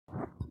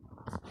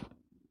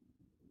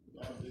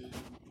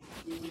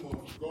kingdom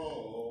of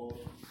God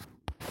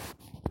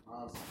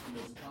has been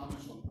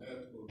established on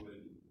earth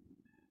already.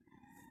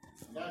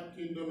 And that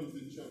kingdom is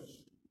the church.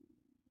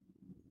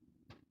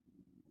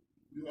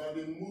 You are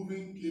the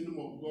moving kingdom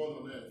of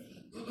God on earth.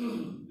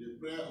 The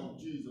prayer of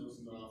Jesus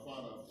in our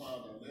Father,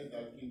 Father, let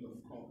thy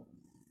kingdom come,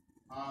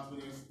 has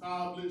been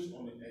established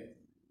on the earth.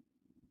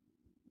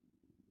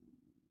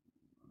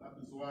 That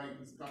is why it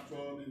is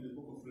captured in the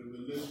book of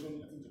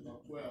Revelation, I think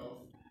chapter 12,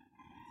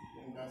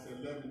 in verse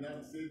 11.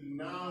 That says,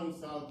 now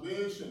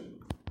salvation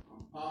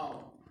and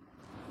power,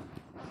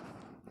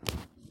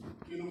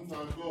 kingdom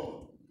from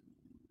God,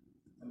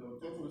 and the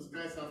authority of the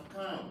skies have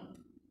come,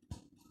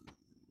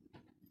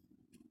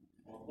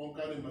 or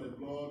conquered him by the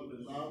blood of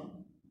the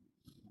Lamb,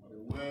 by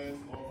the words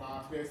of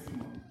our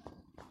testimony.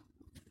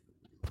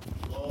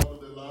 Blood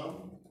of the Lamb,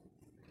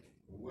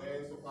 the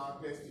words of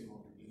our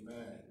testimony.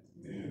 Amen.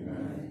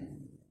 Amen.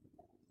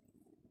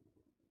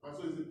 And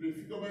so it's the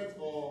prefigurement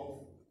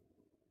of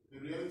the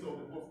reality of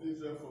the prophet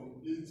Israel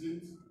from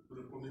Egypt to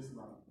the promised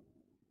land.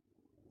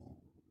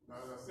 Now,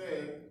 as I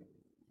said,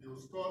 he will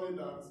study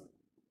that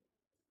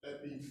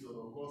episode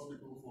of God's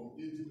people from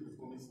Egypt to the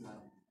promised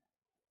land.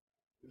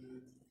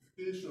 The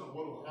expectation of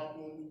what will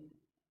happen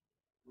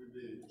with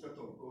the church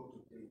of God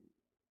today,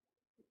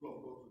 the people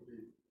of God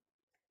today,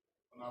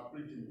 on our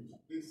pilgrimage.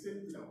 The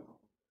same thing will happen.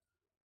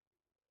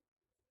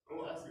 I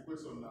will ask a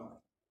question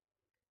now.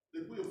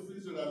 The people of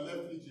Israel that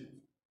left Egypt,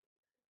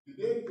 did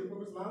they reach the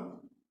promised land?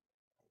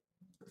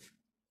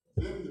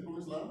 Did they reach the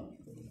promised land?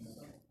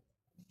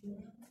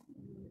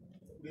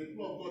 The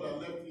people of God that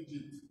left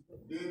Egypt,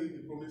 they reach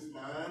the promised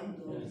land?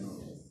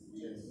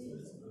 Yes.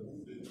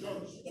 The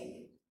church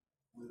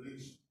will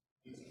reach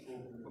its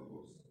full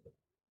purpose.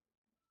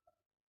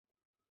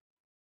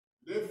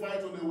 They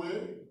fight on the way?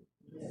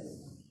 Yes.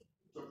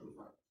 The church will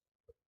fight.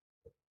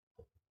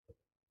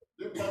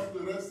 They pass the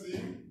Red Sea?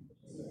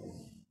 Yes.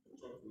 The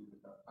church will be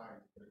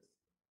baptized.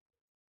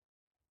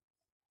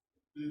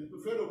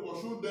 The Pharaoh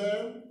pursued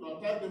them to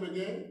attack them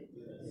again?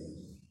 Yes.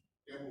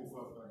 They will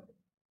fight.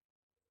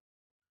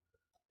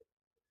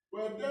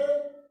 Were they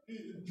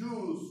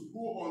Jews who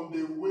on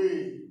the way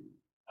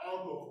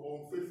out of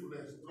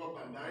unfaithfulness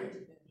dropped and died?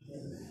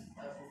 Yes.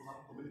 That's what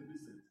happened to many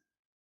Christians.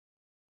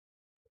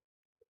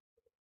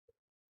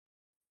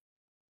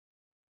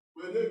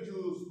 Were they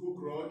Jews who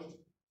grudged?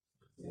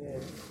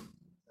 Yes.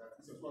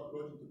 This is what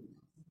grudging to be.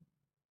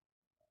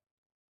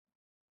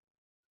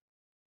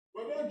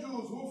 Were they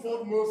Jews who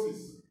fought Moses?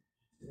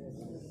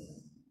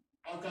 Yes.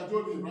 And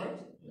cajoled him, right?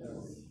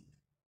 Yes.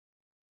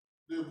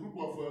 The group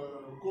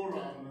of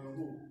Korah and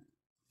who?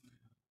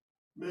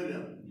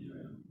 Miriam.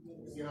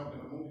 You see how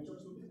they're among the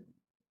church today?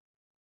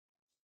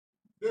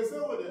 They say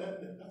where they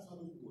ended. That's how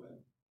they people end.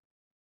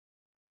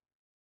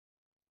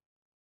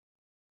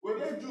 Were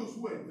they Jews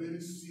who were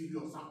very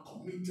serious and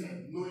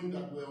committed, knowing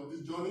that we're on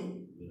this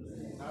journey?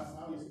 Yes. That's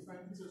how you see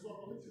find Christians who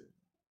are committed.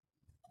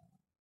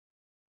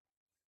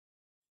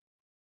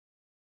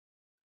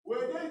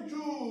 Were they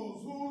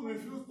Jews who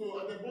refused to,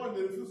 at the point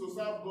they refused to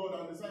serve God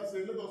and decided to say,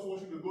 let us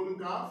worship the golden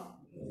calf,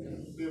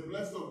 yes, the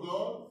blessed of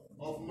God,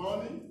 of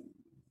money?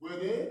 Were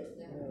they?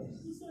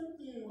 Yes. The same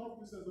thing how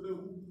Christians today,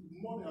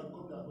 money has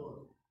got their God.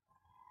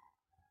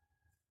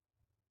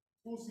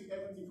 Who see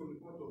everything from the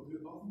point of view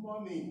of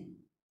money?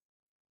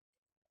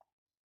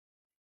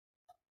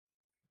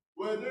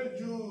 Were they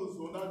Jews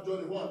on that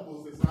journey who had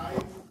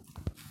prophesied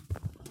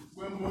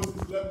when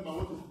Moses left and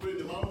went to pray in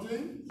the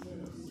mountain?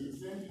 Yes. The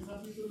same is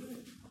happening today.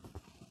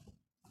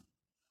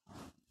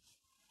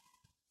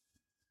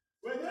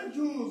 Were they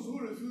Jews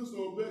who refused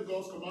to obey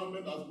God's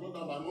commandment as brought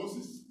down by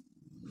Moses?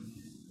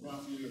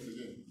 Around 2 years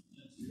again.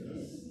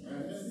 Yes.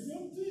 And the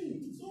same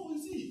thing. So we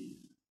see,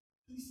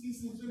 this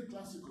is very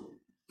classical.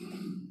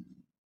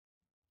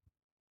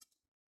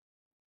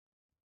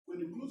 When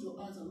you close your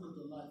eyes and look at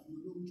your life, you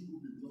know which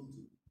group you belong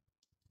to.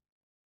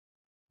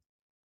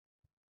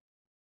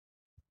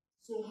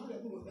 So how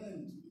you're going to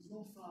end is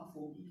not far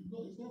from you.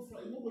 It's not far.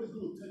 Nobody's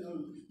going to tell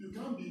you. You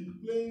can't be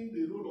playing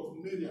the role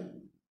of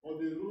Miriam or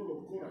the role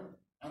of Korah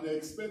and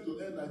expect to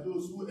end like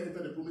those who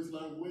enter the promised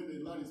land where the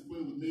land is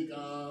flowing with milk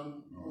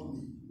and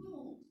honey.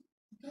 No,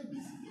 you can't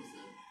be serious.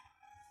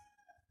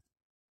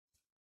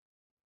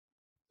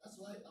 That's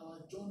why our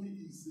journey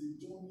is a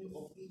journey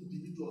of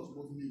individuals,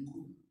 but in a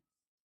group.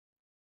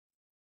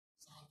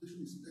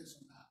 Salvation is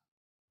personal.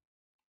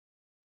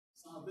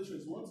 Salvation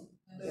is what?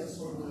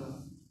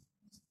 Personal.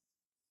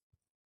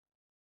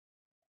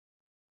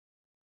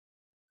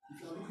 If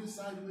you are looking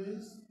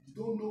sideways, you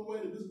don't know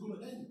where this is going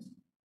to end.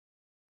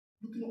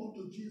 Looking up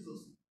to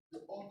Jesus, the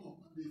author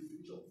and the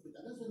finisher of faith.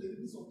 And that's why the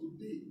readings of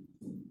today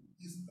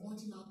is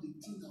pointing out the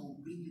thing that will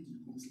bring you to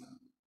the promised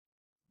land.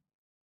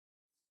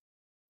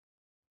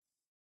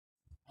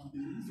 And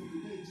the readings of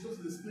today is just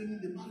explaining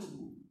the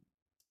parable.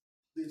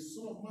 The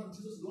Son of Man,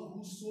 Jesus, is the one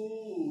who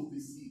sows the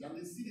seed. And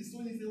the seed is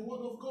sown in the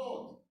word of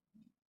God.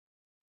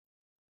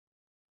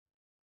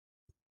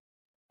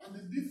 And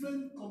the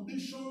different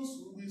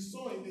conditions we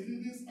saw in the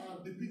readings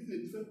are depicting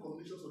the different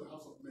conditions of the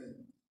house of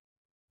men.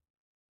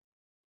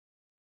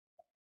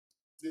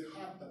 The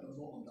heart that does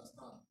not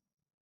understand.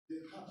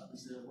 The heart that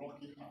is a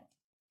rocky heart.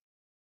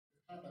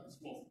 The heart that is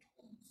full of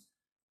thorns.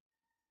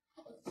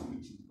 The heart that is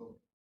rich in God.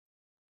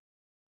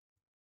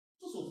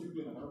 Just was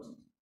thinking about it.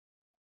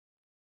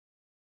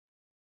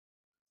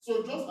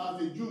 So just as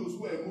the Jews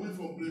who were moving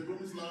from the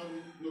promised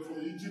land,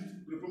 from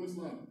Egypt to the promised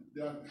land,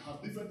 they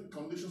have different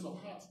conditions of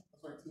heart.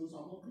 That's why those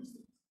are not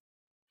Christians.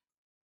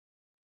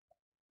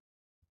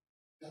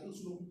 They are those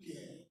who don't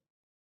care.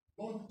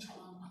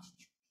 Nonchalant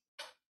attitude.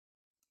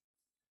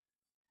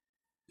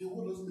 The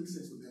word doesn't make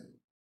sense to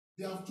them.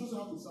 They have chosen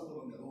how to serve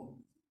God on their own.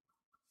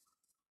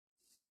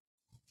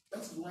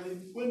 That's why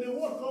when the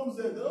word comes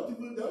there, they don't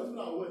even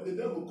know when the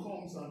devil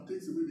comes and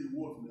takes away the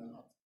word from their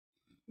heart.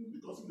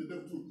 Because the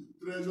devil too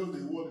treasures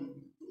the word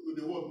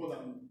more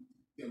than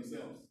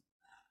themselves.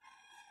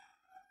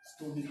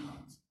 Stony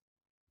heart.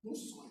 No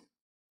soil.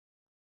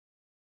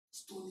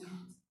 Stony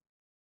heart.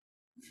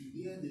 If you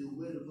hear the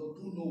word of God,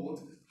 do know what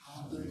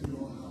happened in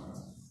your heart.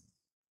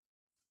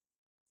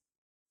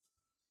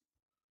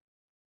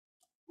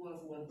 We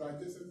have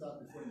digested that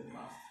before in the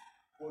past.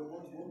 But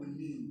what we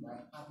mean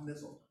by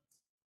hardness of heart.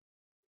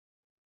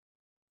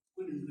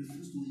 When you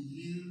refuse to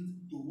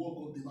yield to what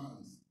God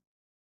demands,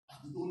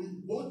 and only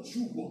what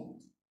you want,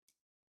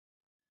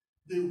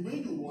 the way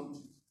you want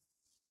it.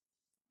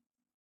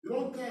 You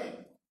don't care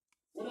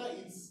whether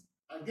it's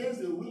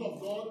against the will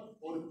of God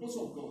or the purpose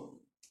of God.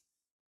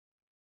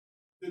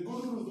 The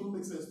golden rule don't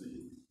make sense to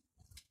you.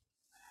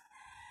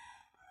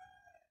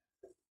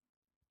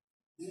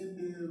 Then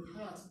the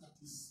heart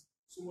that is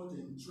so much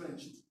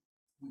entrenched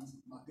with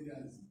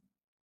materialism,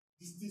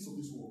 these things of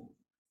this world,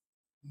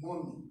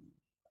 money,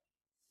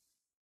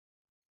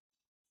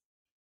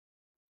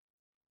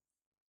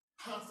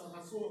 hearts that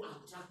are so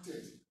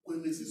attracted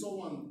when they see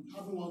someone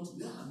having one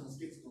today, I must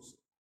get it also.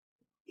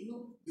 You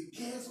know, the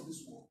cares of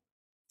this world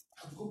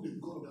have become the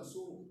God of their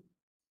soul.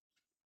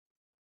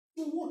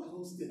 The world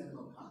cannot stay that kind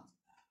of heart.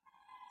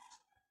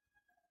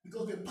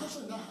 Because the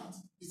passion in that heart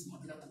is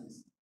material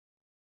things.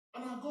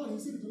 And our God,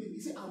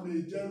 he said, I'm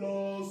a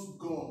jealous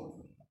God.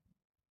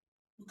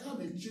 You can't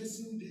be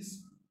chasing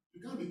this.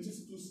 You can't be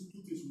chasing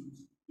two things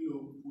with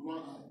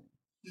one eye.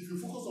 If you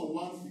focus on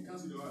one, you can't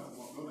see the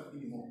other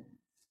anymore.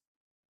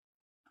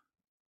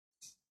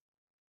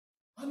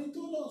 And he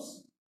told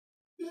us,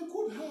 a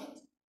good heart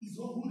is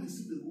one who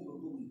receives the word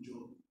of God with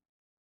joy.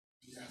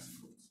 He has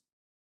fruit.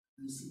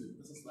 You see the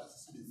person's life, you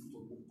see the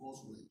fruit of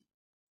God's word.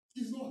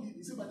 It's not hidden.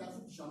 He said, by their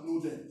fruit you shall know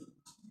them.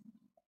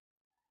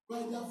 By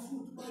their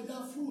fruit,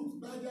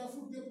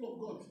 the people of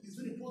God. It's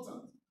very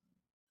important.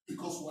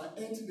 Because we are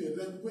entering a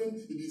realm when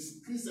it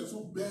is Christians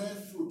who bear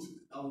fruit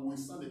and will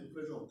withstand the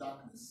pressure of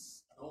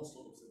darkness and all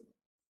sorts of things.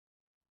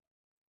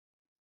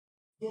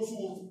 Those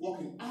who walk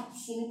in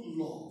absolute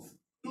love.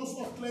 Those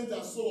who have cleansed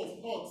their soul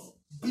of hurt,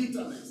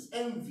 bitterness,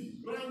 envy,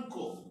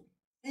 rancor,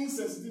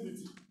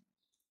 insensitivity.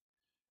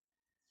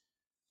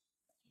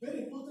 Very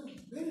important,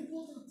 very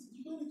important.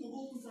 You don't need to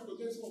go too far to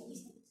get some of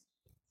these things.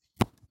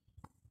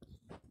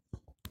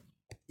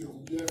 They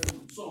will bear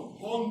fruit. Some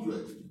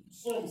 100,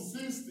 some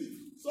 60,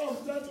 some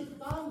 30.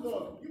 Thank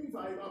God. Even if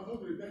I'm not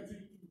going to 30,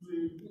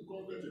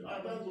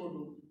 I thank God,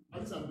 at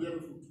least I'm bearing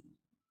fruit.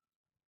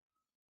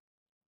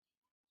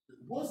 The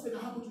worst thing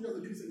that happened to you as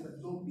a Christian is that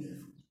you don't bear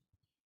fruit.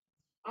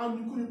 And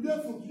you could bear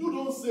fruit. You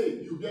don't say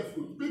you bear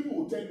fruit. People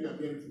will tell you you're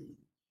bearing fruit.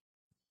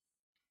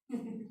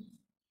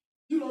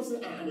 You don't say,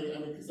 I'm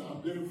a Christian,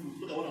 I'm bearing fruit.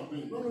 Look at what I'm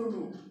doing.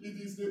 No. It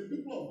is the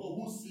people of God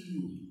who see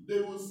you.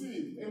 They will see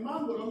it. A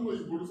mango doesn't know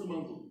you produce a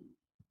mango.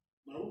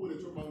 Now, who will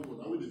chop mango?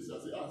 Now, they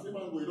say,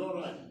 mango, it's all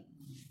right.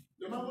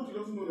 The mango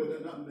doesn't know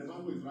that the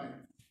mango is right.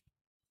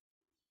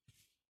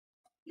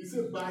 He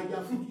said, by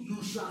their fruit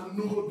you shall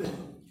know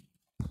them.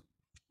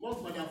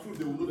 Not by their fruit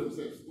they will know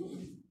themselves.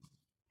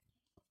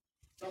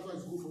 That's why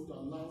it's good for you to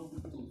allow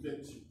people to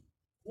vet you.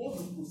 What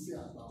do people say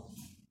about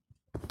you?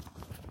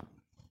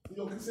 In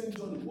your Christian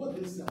journey, what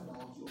they say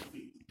about your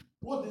faith?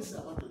 What they say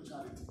about your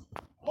charity?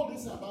 What they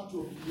say about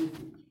your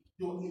behavior?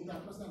 Your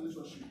interpersonal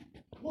relationship?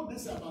 What they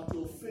say about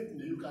your faith in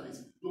the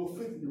Eucharist? Your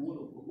faith in the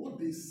Word of God? What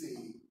they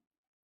say?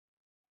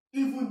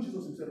 Even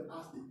Jesus himself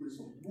asked the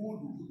question, who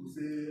do people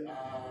say I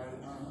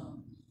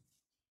am?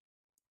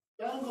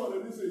 Thank God they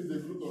didn't say it's the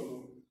fruit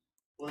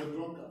or a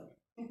drunkard.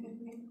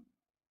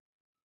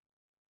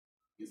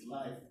 His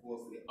life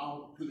was the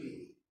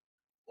outplay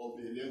of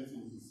the reality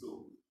in his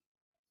soul.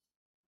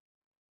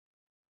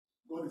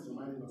 God is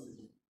reminding us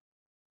again.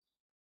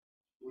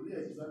 We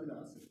really examine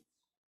ourselves.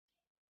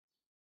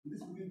 In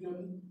this moving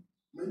journey,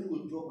 many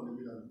will drop on the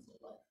wilderness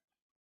of life.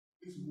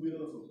 This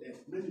wilderness of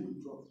earth, many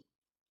will drop.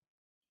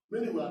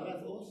 Many will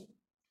arrive also.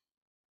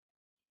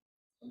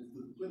 And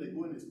when they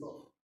go in the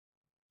stop,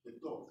 they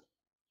talk,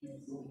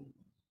 keep going.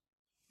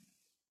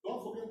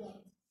 Don't forget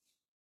that.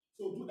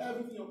 So do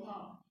everything in your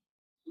power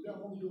to be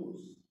among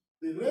those.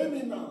 The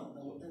remnant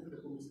that will